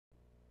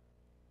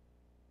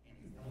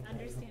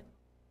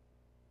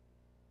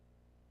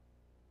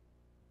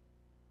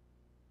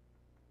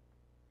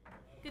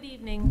Good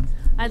evening.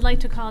 I'd like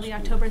to call the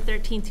October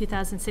 13th,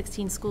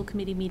 2016 school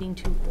committee meeting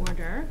to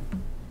order.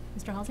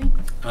 Mr. Halsey?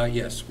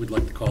 Yes, we'd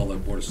like to call the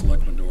Board of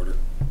Selectmen to order.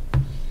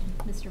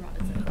 Mr.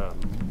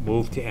 Robinson?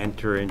 Move to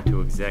enter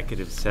into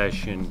executive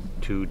session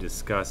to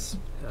discuss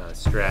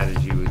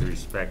strategy with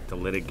respect to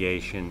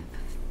litigation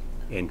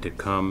and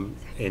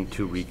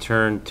to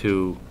return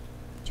to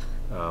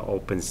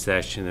open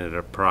session at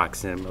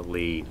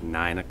approximately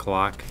 9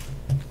 o'clock.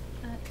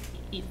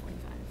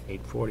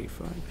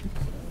 8:45.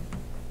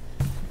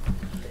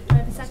 Do I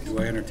have a second? Do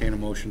I entertain a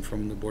motion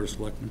from the Board of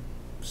Selectmen?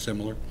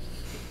 Similar?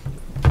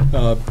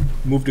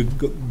 Move to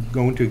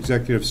go into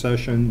executive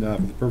session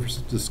for the purpose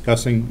of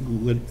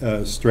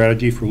discussing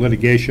strategy for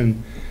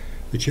litigation.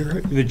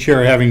 The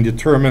chair having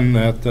determined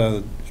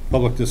that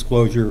public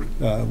disclosure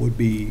would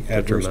be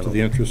adverse to the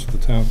interests of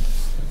the town.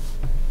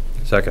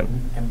 Second.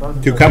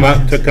 To come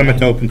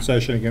into open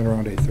session again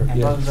around 8:30.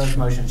 And both of those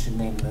motions should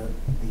name the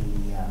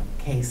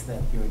case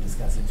that you were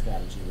discussing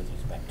strategy with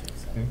respect to.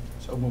 So, Okay.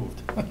 So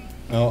moved.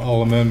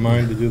 I'll amend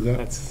mine to do that.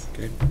 That's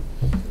Okay.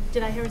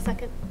 Did I hear a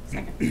second?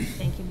 Second.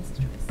 Thank you, Mrs.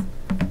 Joyce.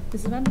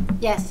 Mrs. Webb?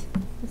 Yes.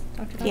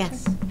 Dr.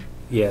 Dodson?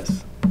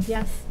 Yes. yes.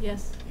 Yes,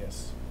 yes.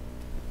 Yes.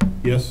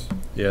 Yes.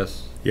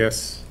 Yes.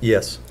 Yes.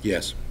 Yes.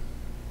 Yes.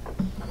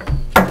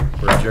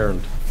 We're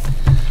adjourned.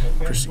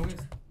 Proceed.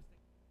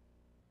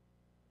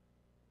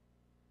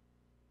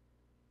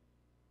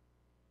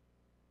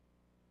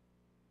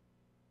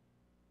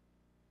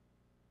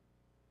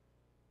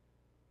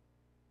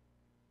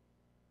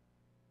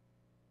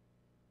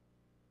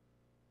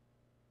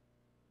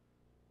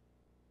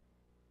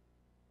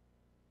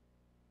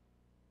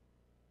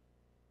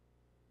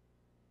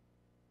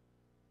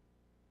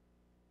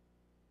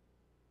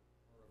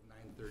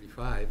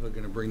 We're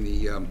going to bring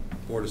the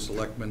Board of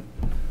Selectmen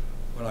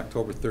on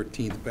October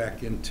 13th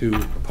back into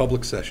a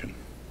public session.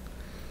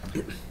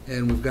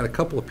 And we've got a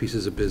couple of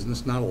pieces of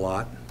business, not a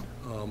lot.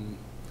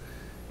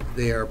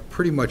 They are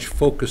pretty much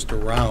focused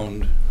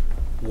around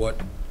what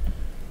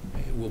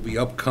will be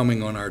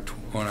upcoming on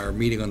our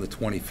meeting on the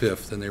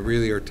 25th, and they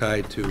really are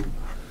tied to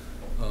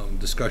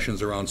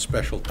discussions around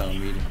special town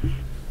meeting.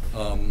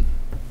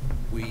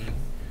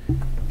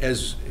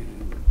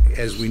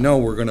 As we know,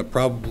 we're going to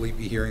probably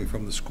be hearing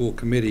from the school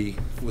committee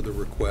with a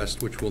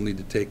request, which we'll need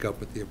to take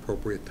up at the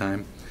appropriate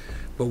time.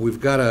 But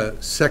we've got a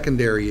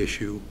secondary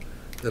issue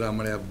that I'm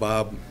going to have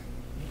Bob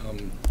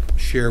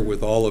share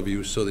with all of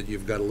you so that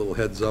you've got a little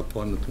heads up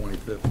on the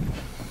 25th.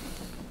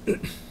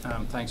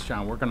 Thanks,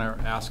 John. We're going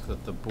to ask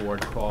that the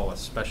board call a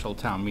special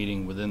town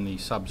meeting within the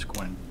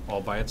subsequent,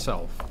 all by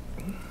itself.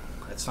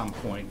 At some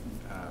point,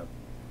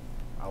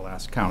 I'll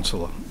ask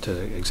council to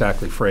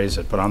exactly phrase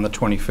it, but on the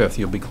 25th,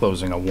 you'll be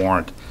closing a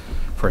warrant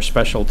for a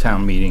special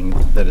town meeting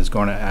that is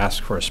going to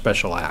ask for a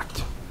special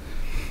act.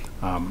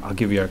 I'll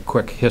give you a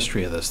quick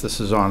history of this. This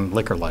is on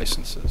liquor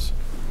licenses.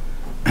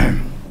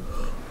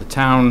 The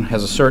town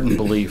has a certain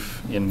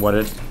belief in what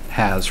it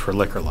has for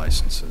liquor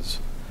licenses.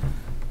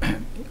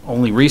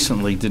 Only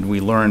recently did we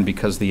learn,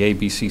 because the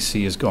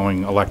ABCC is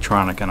going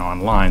electronic and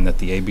online, that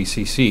the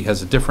ABCC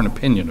has a different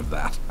opinion of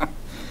that.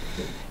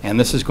 And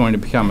this is going to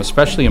become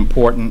especially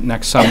important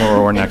next summer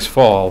or next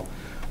fall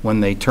when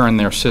they turn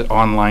their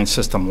online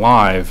system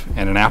live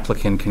and an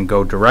applicant can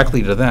go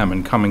directly to them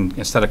and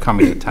instead of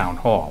coming to town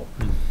hall.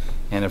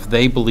 And if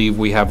they believe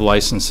we have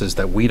licenses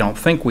that we don't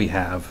think we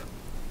have,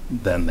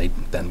 then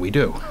we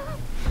do.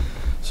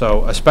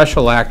 So a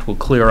special act will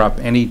clear up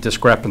any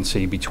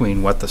discrepancy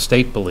between what the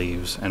state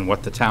believes and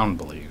what the town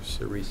believes.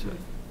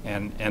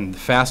 And the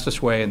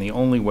fastest way and the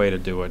only way to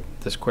do it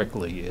this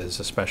quickly is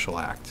a special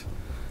act.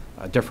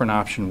 A different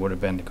option would have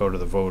been to go to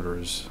the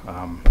voters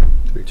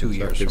 2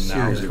 years from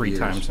now, three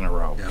times in a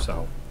row. Yeah.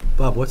 So,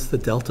 Bob, what's the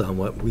delta on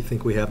what we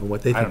think we have and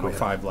what they I think don't know, we have?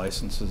 5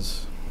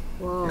 licenses.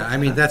 Whoa. Yeah, I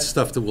mean, that's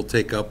stuff that we'll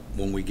take up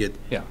when we get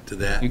to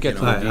that. You get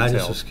to know. the I just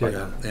details. was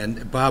curious.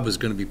 And Bob is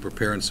going to be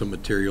preparing some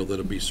material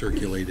that'll be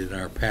circulated in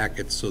our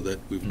packets so that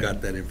we've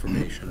got that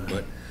information.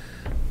 But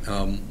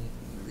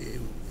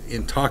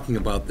in talking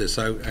about this,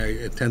 I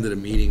attended a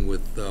meeting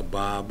with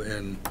Bob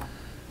and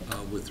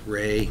with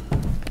Ray,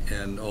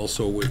 and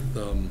also with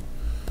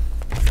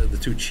the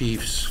two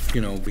chiefs,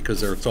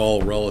 because it's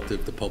all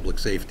relative to public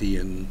safety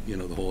and,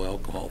 the whole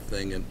alcohol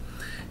thing. And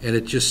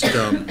it just,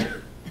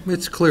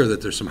 it's clear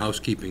that there's some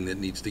housekeeping that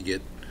needs to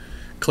get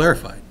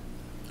clarified.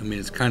 I mean,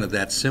 it's kind of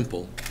that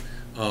simple.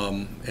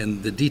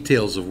 And the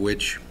details of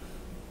which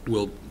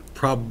will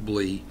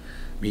probably,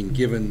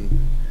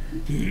 given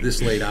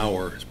this late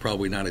hour, is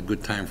probably not a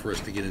good time for us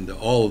to get into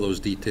all of those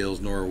details,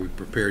 nor are we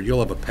prepared. You'll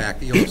have a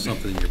packet, you'll have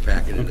something in your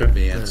packet in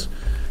advance,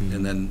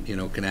 and then,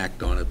 can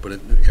act on it. But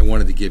I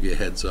wanted to give you a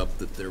heads up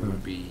that there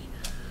would be,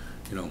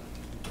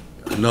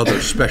 another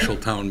special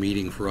town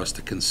meeting for us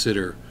to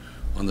consider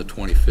on the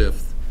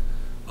 25th,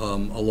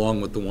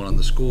 along with the one on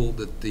the school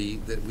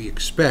that we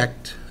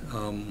expect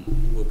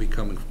will be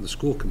coming from the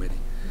school committee.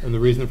 And the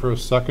reason for a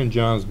second,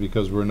 John, is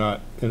because we're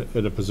not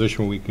in a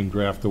position where we can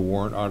draft a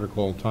warrant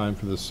article in time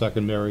for the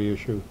secondary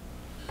issue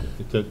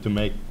to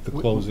make the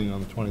closing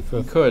on the 25th.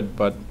 We could,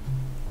 but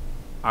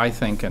I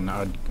think, and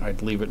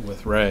I'd leave it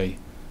with Ray,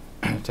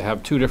 to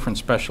have two different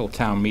special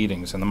town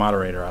meetings, and the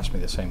moderator asked me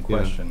the same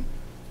question,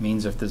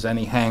 means if there's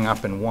any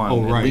hang-up in one,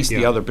 Oh, at right, least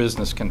the yeah. other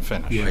business can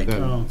finish. Yeah,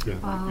 that-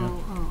 yeah.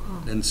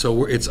 And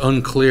so it's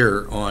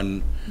unclear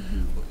on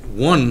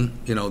one,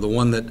 the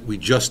one that we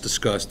just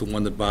discussed, the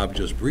one that Bob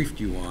just briefed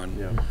you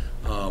on.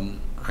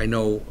 I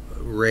know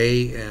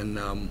Ray and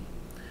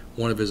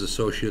one of his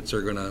associates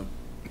are going to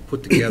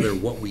put together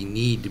what we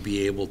need to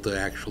be able to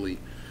actually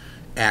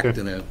act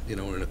in a, in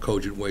a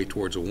cogent way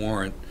towards a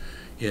warrant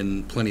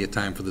in plenty of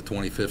time for the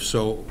 25th.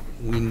 So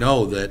we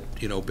know that,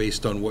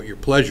 based on what your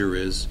pleasure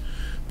is,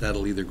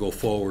 that'll either go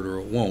forward or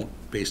it won't,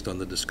 based on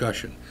the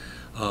discussion.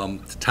 To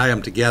tie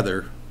them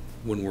together,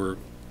 when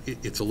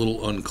it's a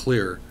little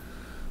unclear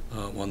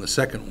on the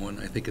second one,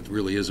 I think it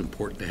really is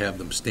important to have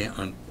them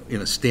in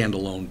a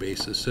standalone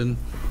basis. And,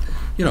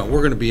 we're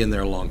going to be in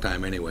there a long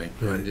time anyway.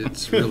 And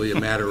it's really a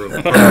matter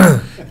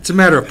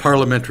of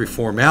parliamentary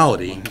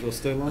formality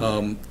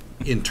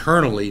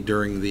internally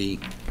during the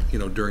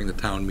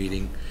town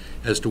meeting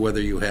as to whether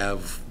you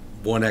have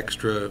one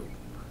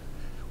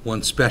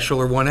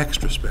special or one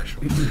extra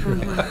special.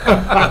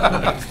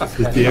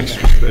 The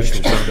extra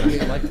special.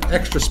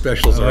 Extra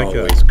specials I are like that.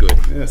 always good.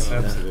 Yes,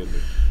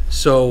 absolutely.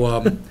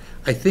 So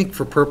I think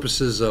for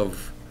purposes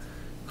of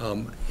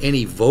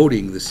any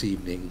voting this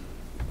evening,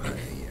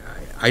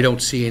 I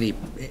can't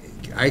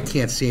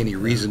see any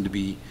reason to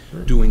be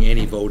doing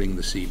any voting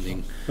this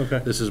evening. Okay.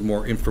 This is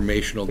more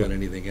informational than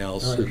anything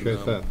else. Appreciate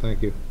And, that,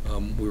 thank you.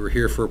 we were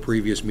here for a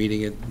previous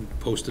meeting, it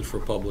posted for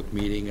a public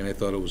meeting, and I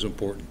thought it was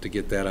important to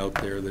get that out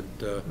there,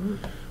 that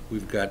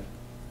we've got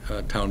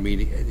town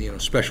meeting,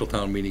 special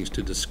town meetings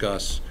to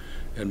discuss,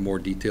 and more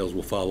details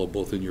will follow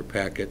both in your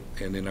packet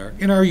and in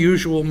our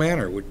usual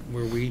manner,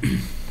 where we,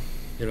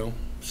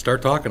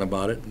 start talking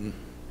about it, and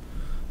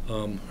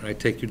I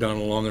take you down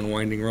a long and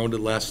winding road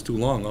that lasts too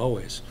long,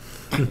 always.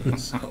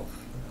 So,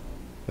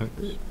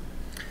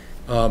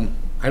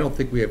 I don't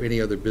think we have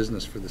any other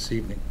business for this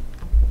evening.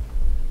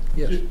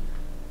 Yes, Do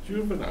you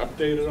have an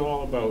update at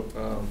all about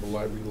the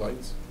library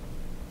lights?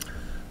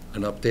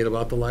 an update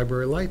about the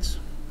library lights?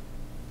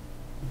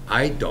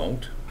 I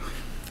don't.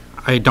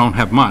 I don't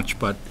have much,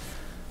 but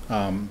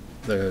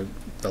the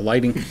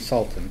lighting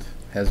consultant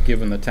has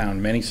given the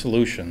town many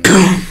solutions,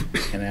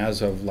 and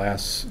as of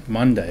last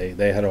Monday,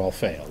 they had all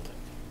failed.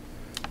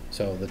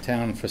 So the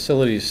town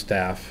facilities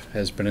staff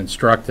has been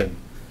instructed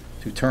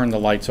to turn the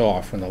lights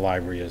off when the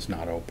library is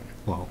not open.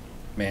 Wow.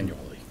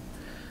 Manually,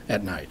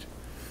 at night.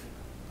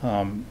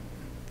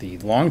 The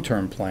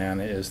long-term plan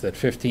is that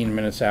 15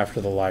 minutes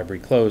after the library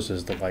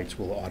closes, the lights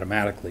will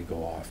automatically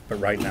go off, but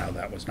right now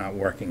that was not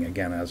working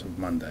again as of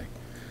Monday.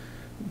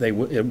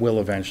 It will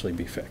eventually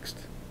be fixed.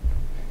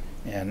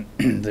 And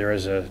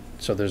there's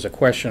a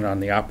question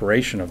on the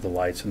operation of the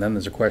lights, and then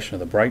there's a question of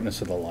the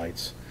brightness of the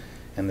lights.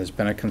 And there's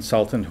been a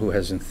consultant who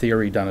has in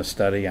theory done a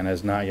study and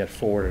has not yet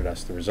forwarded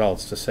us the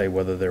results to say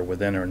whether they're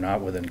within or not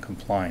within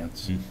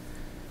compliance.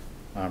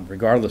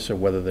 Regardless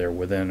of whether they're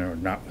within or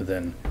not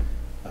within,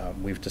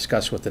 we've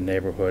discussed with the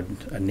neighborhood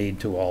a need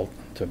to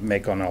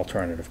make an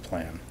alternative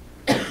plan.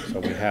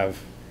 So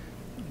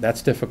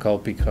that's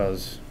difficult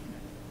because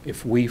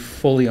if we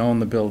fully own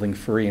the building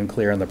free and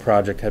clear and the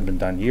project had been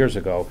done years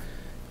ago,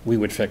 we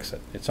would fix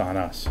it. It's on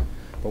us.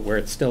 But where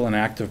it's still an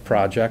active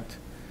project,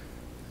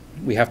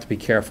 we have to be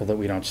careful that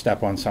we don't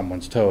step on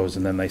someone's toes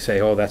and then they say,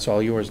 oh, that's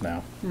all yours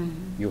now.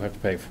 You have to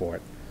pay for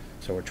it.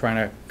 So we're trying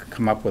to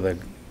come up with a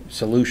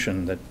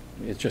solution that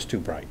it's just too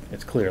bright.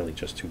 It's clearly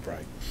just too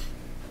bright.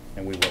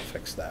 And we will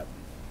fix that.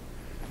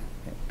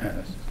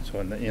 So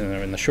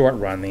in the short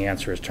run, the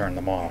answer is turn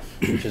them off,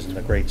 which isn't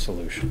a great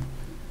solution.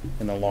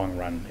 In the long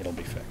run, it'll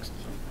be fixed.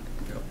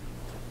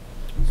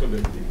 So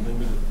there'd be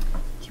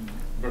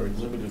very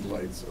limited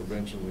lights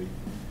eventually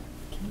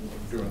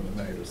during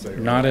the night, or say.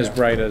 Not as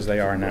bright as they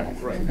are now.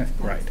 Right.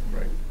 Right.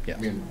 Right. Yes.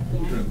 I mean,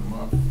 turn them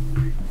off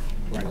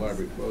when the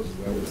library closes,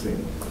 that would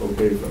seem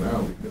okay for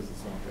now because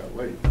it's not that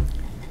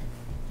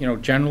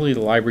late. Generally,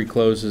 the library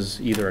closes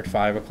either at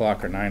 5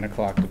 o'clock or 9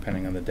 o'clock,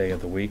 depending on the day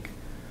of the week.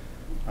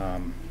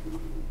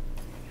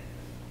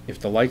 If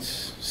the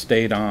lights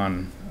stayed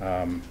on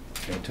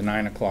to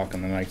 9 o'clock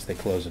on the nights they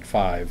close at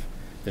 5,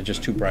 they're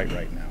just too bright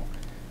right now.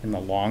 In the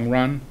long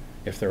run,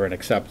 if they're at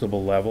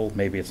acceptable level,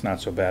 maybe it's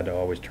not so bad to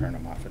always turn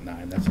them off at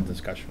 9. That's a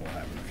discussion we'll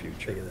have in the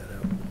future. Figure that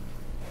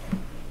out.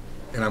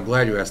 And I'm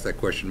glad you asked that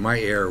question. My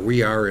error,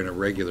 we are in a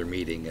regular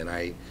meeting, and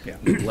I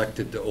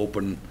neglected to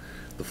open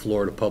the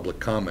floor to public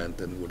comment,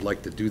 and would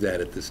like to do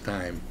that at this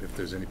time. If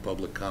there's any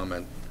public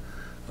comment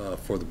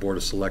for the Board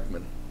of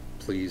Selectmen,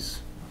 please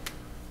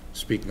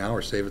speak now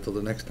or save it till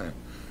the next time.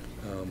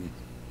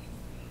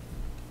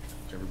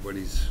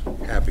 Everybody's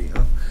happy,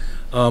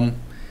 huh?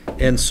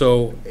 And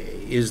so,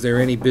 is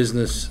there any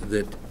business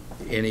that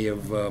any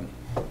of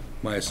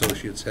my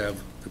associates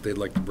have that they'd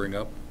like to bring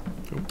up?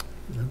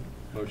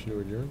 Motion to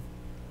adjourn?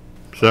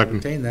 Second.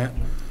 Retain that.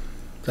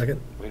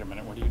 Second? Wait a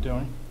minute, what are you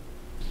doing?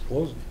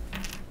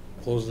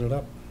 Closing it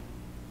up.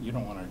 You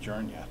don't want to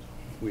adjourn yet.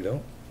 We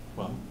don't?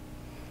 Well,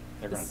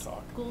 they're going to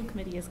talk. School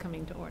committee is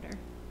coming to order.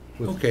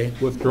 Okay,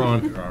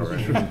 Withdrawn.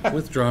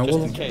 withdrawn.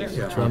 Well,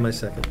 Try my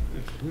second.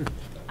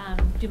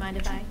 Do you mind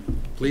if I?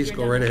 Please you're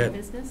go done right with your ahead.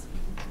 business?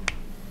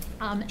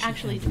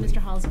 Actually, to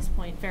Mr. Halsey's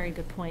point, very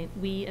good point.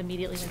 We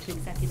immediately went to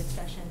executive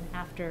session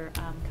after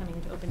coming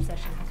into open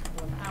session a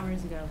couple of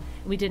hours ago.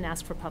 We didn't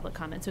ask for public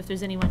comment. So if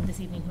there's anyone this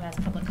evening who has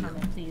public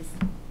comment, please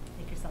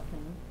make yourself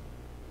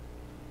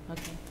known.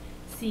 Okay.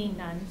 Seeing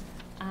none,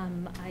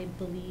 I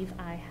believe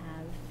I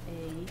have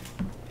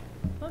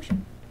a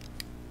motion.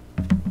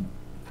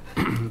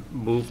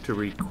 Move to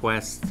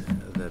request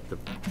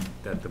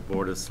that the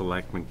Board of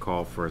Selectmen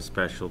call for a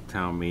special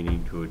town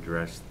meeting to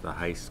address the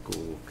high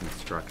school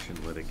construction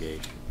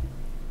litigation.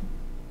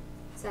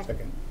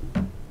 Second.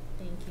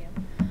 Thank you.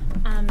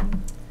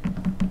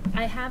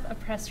 I have a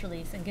press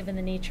release, and given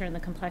the nature and the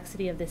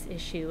complexity of this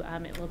issue,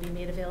 it will be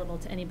made available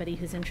to anybody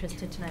who's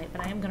interested tonight,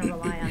 but I am going to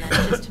rely on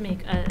that just to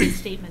make a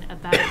statement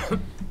about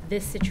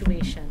this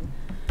situation.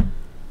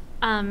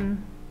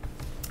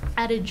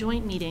 At a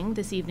joint meeting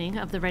this evening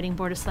of the Reading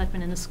Board of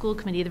Selectmen and the School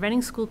Committee, the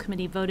Reading School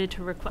Committee voted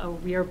to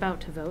we are about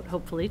to vote,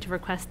 hopefully, to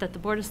request that the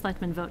Board of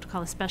Selectmen vote to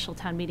call a special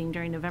town meeting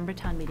during November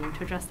town meeting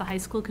to address the high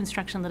school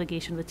construction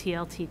litigation with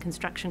TLT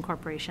Construction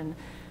Corporation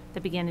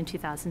that began in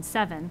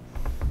 2007.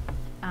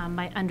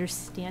 My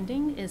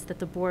understanding is that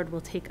the board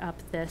will take up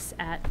this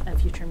at a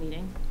future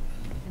meeting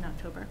in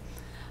October.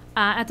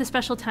 At the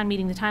special town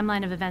meeting, the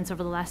timeline of events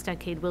over the last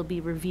decade will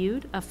be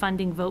reviewed, a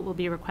funding vote will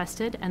be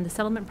requested, and the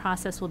settlement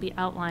process will be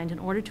outlined in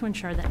order to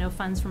ensure that no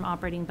funds from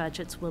operating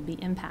budgets will be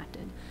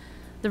impacted.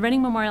 The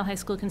Reading Memorial High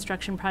School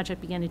construction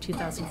project began in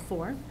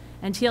 2004,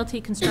 and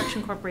TLT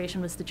Construction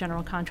Corporation was the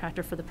general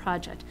contractor for the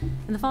project.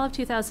 In the fall of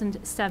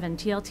 2007,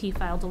 TLT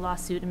filed a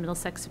lawsuit in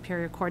Middlesex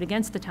Superior Court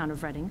against the town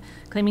of Reading,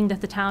 claiming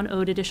that the town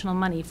owed additional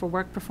money for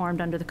work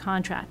performed under the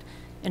contract.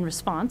 In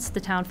response,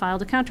 the town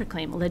filed a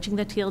counterclaim alleging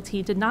that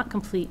TLT did not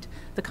complete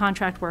the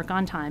contract work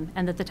on time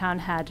and that the town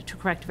had to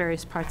correct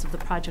various parts of the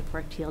project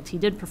work TLT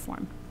did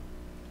perform.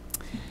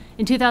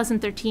 In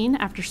 2013,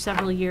 after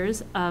several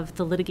years of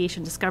the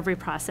litigation discovery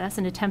process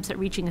and attempts at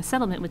reaching a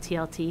settlement with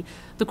TLT,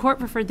 the court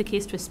referred the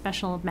case to a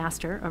special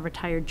master, a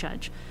retired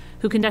judge,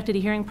 who conducted a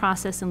hearing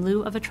process in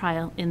lieu of a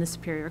trial in the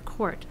Superior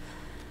Court.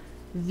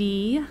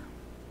 The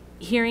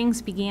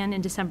hearings began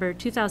in December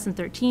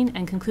 2013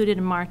 and concluded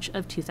in March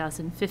of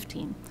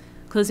 2015.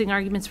 Closing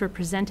arguments were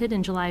presented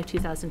in July of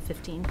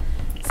 2015.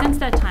 Since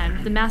that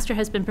time, the master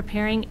has been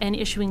preparing and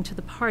issuing to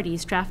the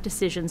parties draft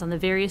decisions on the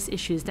various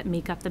issues that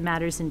make up the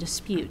matters in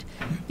dispute.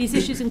 These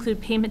issues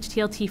include payment to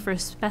TLT for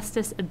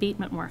asbestos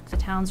abatement work, the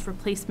town's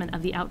replacement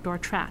of the outdoor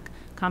track,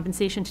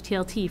 compensation to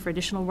TLT for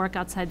additional work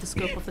outside the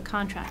scope of the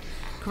contract,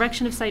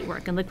 correction of site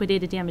work, and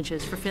liquidated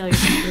damages for failure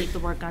to complete the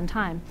work on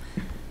time.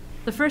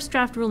 The first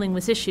draft ruling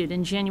was issued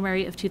in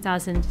January of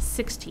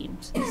 2016,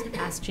 this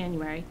past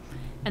January,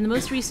 and the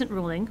most recent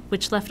ruling,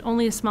 which left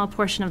only a small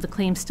portion of the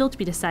claim still to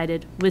be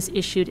decided, was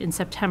issued in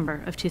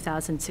September of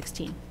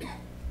 2016.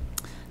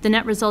 The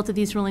net result of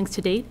these rulings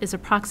to date is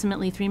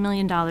approximately $3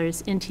 million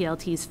in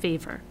TLT's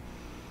favor.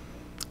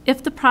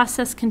 If the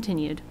process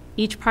continued,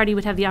 each party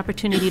would have the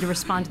opportunity to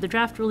respond to the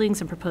draft rulings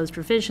and proposed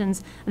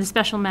revisions, and the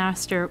special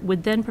master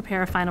would then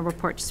prepare a final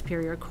report to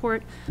Superior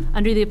Court.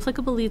 Under the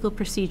applicable legal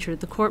procedure,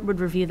 the court would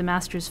review the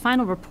master's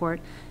final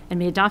report and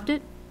may adopt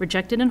it,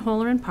 reject it in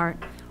whole or in part,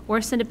 or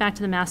send it back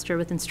to the master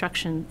with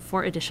instruction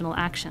for additional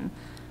action.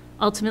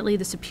 Ultimately,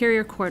 the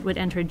Superior Court would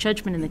enter a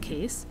judgment in the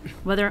case,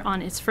 whether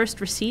on its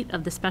first receipt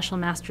of the special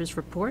master's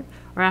report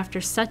or after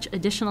such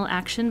additional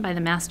action by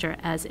the master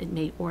as it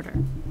may order.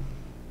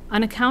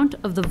 On account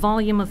of the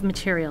volume of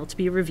material to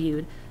be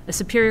reviewed, a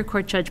Superior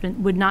Court judgment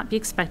would not be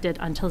expected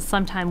until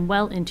sometime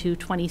well into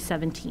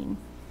 2017.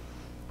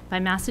 By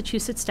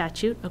Massachusetts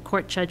statute, a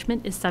court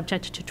judgment is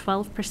subject to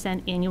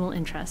 12% annual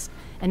interest,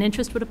 and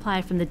interest would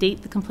apply from the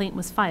date the complaint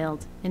was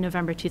filed in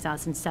November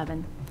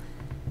 2007.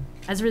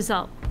 As a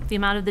result, the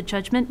amount of the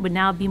judgment would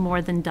now be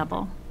more than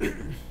double.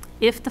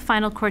 If the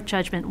final court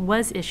judgment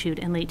was issued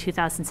in late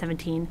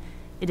 2017,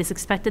 it is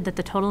expected that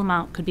the total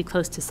amount could be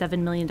close to $7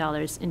 million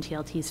in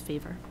TLT's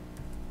favor.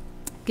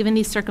 Given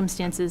these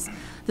circumstances,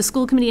 the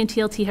school committee and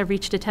TLT have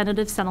reached a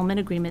tentative settlement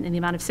agreement in the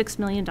amount of $6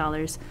 million,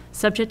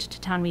 subject to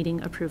town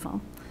meeting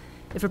approval.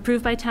 If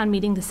approved by town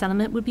meeting, the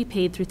settlement would be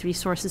paid through 3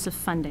 sources of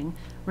funding: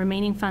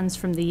 remaining funds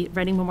from the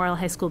Reading Memorial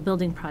High School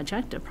building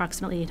project,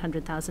 approximately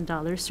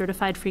 $800,000,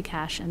 certified free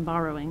cash, and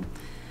borrowing,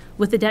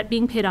 with the debt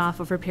being paid off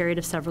over a period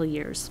of several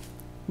years.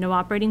 No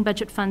operating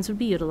budget funds would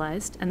be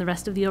utilized, and the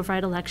rest of the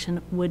override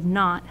election would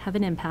not have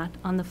an impact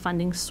on the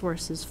funding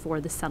sources for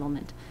the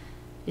settlement.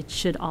 It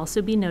should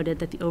also be noted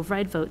that the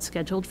override vote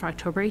scheduled for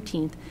October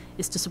 18th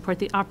is to support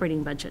the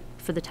operating budget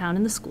for the town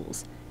and the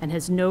schools and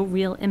has no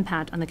real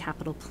impact on the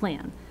capital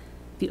plan.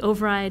 The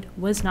override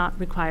was not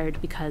required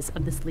because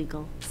of this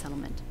legal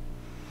settlement.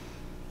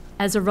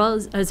 As a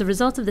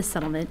result of this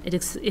settlement, it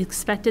is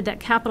expected that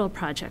capital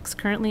projects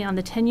currently on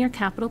the 10-year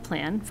capital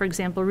plan, for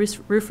example,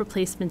 roof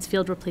replacements,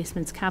 field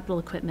replacements, capital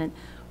equipment,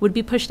 would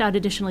be pushed out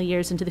additional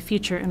years into the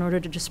future in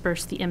order to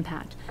disperse the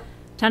impact.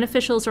 Town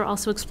officials are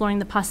also exploring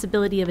the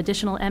possibility of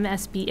additional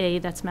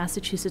MSBA, that's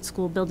Massachusetts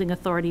School Building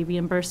Authority,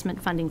 reimbursement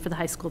funding for the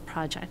high school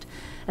project.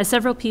 As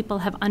several people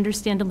have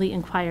understandably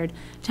inquired,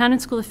 town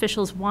and school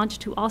officials want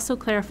to also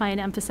clarify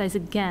and emphasize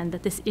again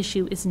that this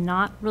issue is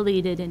not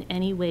related in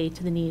any way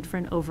to the need for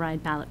an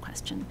override ballot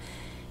question.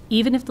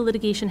 Even if the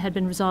litigation had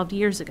been resolved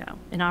years ago,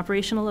 an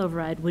operational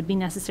override would be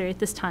necessary at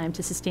this time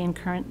to sustain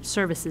current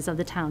services of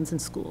the towns and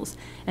schools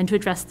and to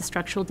address the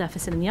structural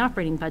deficit in the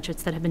operating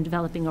budgets that have been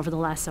developing over the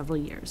last several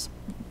years.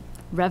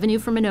 Revenue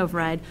from an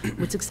override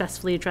would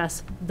successfully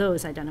address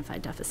those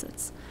identified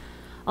deficits.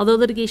 Although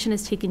litigation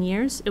has taken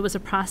years, it was a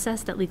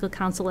process that legal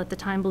counsel at the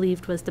time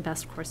believed was the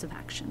best course of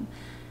action.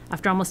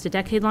 After almost a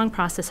decade-long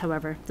process,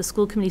 however, the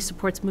school committee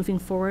supports moving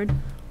forward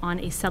on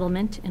a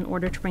settlement in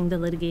order to bring the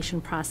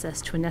litigation process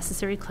to a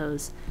necessary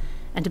close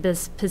and to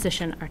best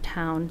position our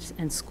towns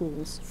and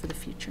schools for the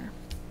future.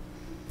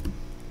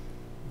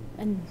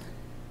 And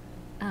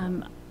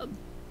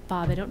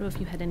Bob, I don't know if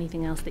you had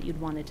anything else that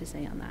you'd wanted to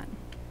say on that.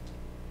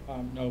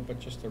 No, but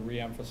just to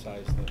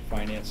reemphasize the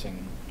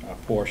financing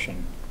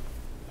portion.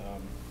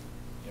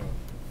 You know,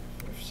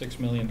 if $6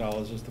 million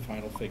is the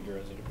final figure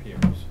as it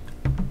appears,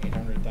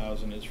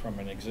 800,000 is from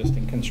an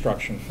existing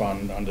construction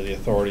fund under the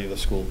authority of the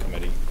school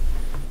committee.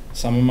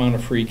 Some amount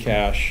of free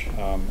cash,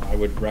 I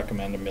would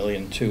recommend $1.2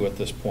 million at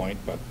this point,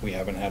 but we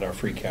haven't had our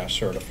free cash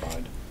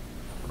certified,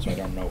 so I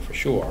don't know for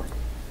sure.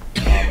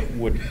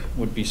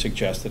 Would be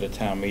suggested at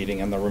town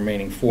meeting, and the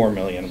remaining $4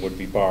 million would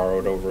be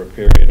borrowed over a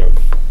period of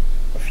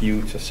a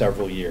few to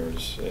several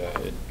years.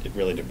 It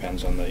really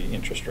depends on the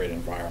interest rate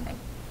environment.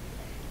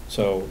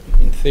 So,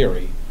 in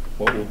theory,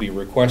 what will be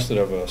requested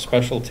of a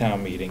special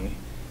town meeting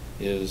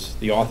is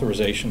the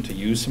authorization to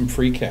use some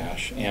free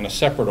cash and a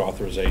separate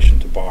authorization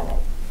to borrow.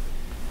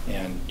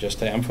 And just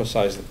to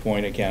emphasize the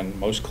point again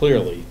most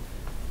clearly,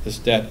 this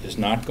debt is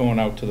not going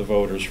out to the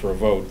voters for a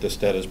vote. This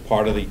debt is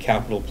part of the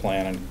capital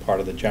plan and part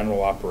of the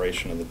general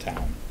operation of the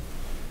town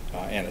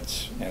and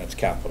its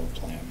capital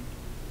plan.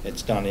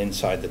 It's done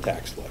inside the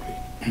tax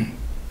levy.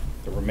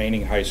 The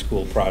remaining high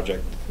school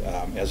project,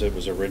 as it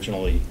was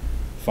originally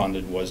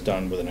funded, was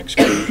done with an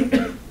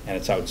exclusion, and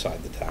it's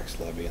outside the tax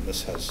levy, and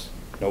this has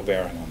no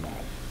bearing on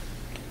that.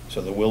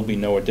 So there will be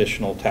no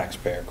additional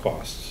taxpayer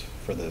costs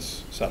for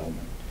this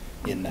settlement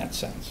in that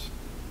sense.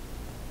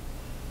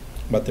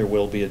 But there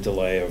will be a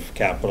delay of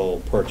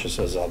capital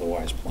purchases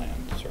otherwise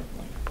planned,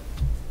 certainly.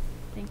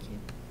 Thank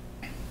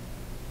you.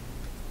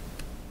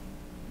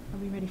 Are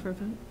we ready for a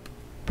vote?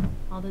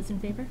 All those in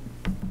favor?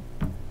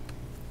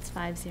 It's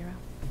 5-0.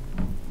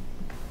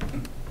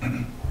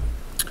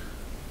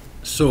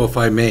 So if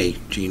I may,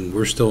 Jean,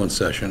 we're still in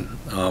session.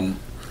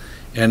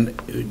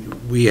 And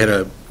we had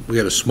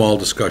a small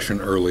discussion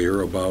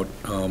earlier about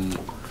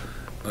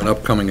an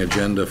upcoming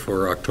agenda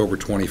for October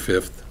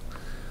 25th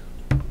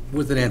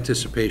with an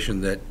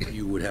anticipation that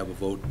you would have a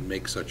vote and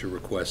make such a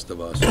request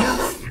of us,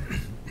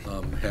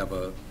 have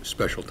a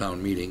special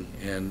town meeting.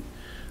 And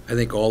I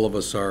think all of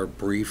us are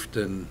briefed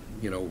and,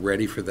 you know,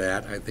 ready for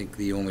that. I think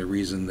the only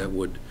reason that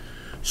would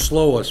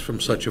slow us from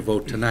such a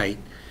vote tonight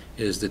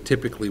is that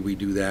typically we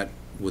do that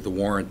with a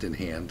warrant in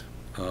hand.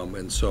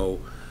 And so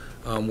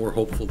we're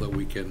hopeful that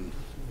we can,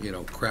 you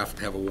know,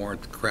 have a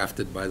warrant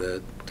crafted by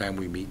the time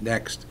we meet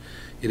next.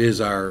 It is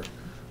our,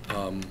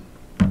 I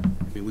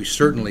mean, we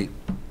certainly,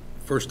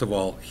 first of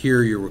all,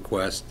 hear your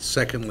request.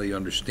 Secondly,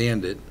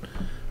 understand it.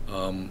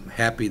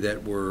 Happy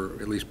that we're,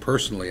 at least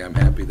personally, I'm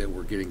happy that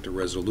we're getting to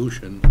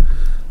resolution.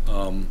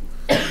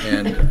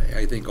 And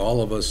I think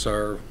all of us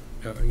are,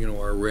 you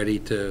know, are ready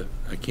to,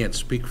 I can't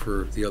speak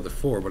for the other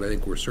four, but I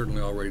think we're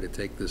certainly all ready to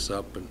take this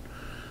up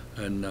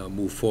and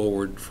move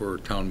forward for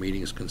town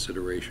meetings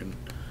consideration.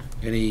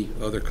 Any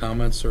other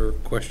comments or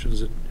questions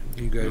that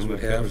you guys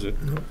would have?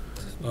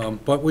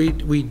 But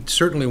we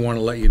certainly want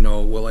to let you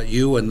know, we'll let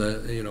you and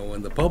the, you know,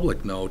 and the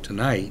public know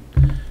tonight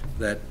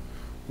that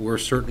we're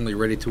certainly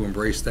ready to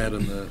embrace that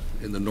in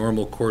the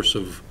normal course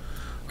of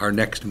our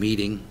next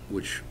meeting,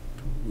 which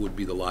would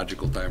be the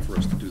logical time for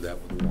us to do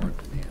that with a warrant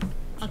in hand.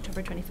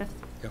 October 25th.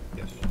 Yep.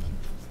 Yes.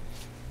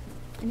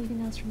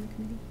 Anything else from the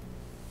committee?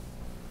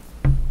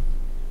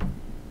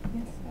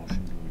 Yes.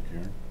 Motion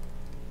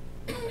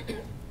to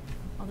adjourn.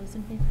 All those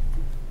in favor?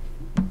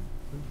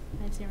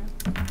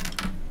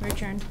 5-0. We're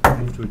adjourned.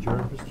 Move to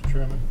adjourn, Mr.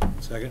 Chairman.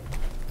 Second?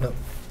 No.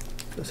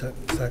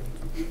 Second.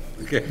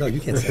 Okay. No, you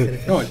can't second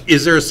it. No,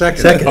 is there a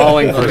second? Second.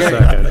 Calling for a Okay.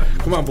 second.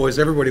 Come on, boys,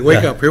 everybody,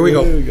 wake up. Here we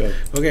go. There we go.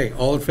 Okay,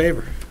 all in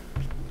favor?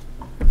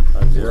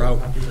 I'm We're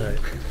out. All right.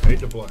 Fade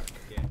to black.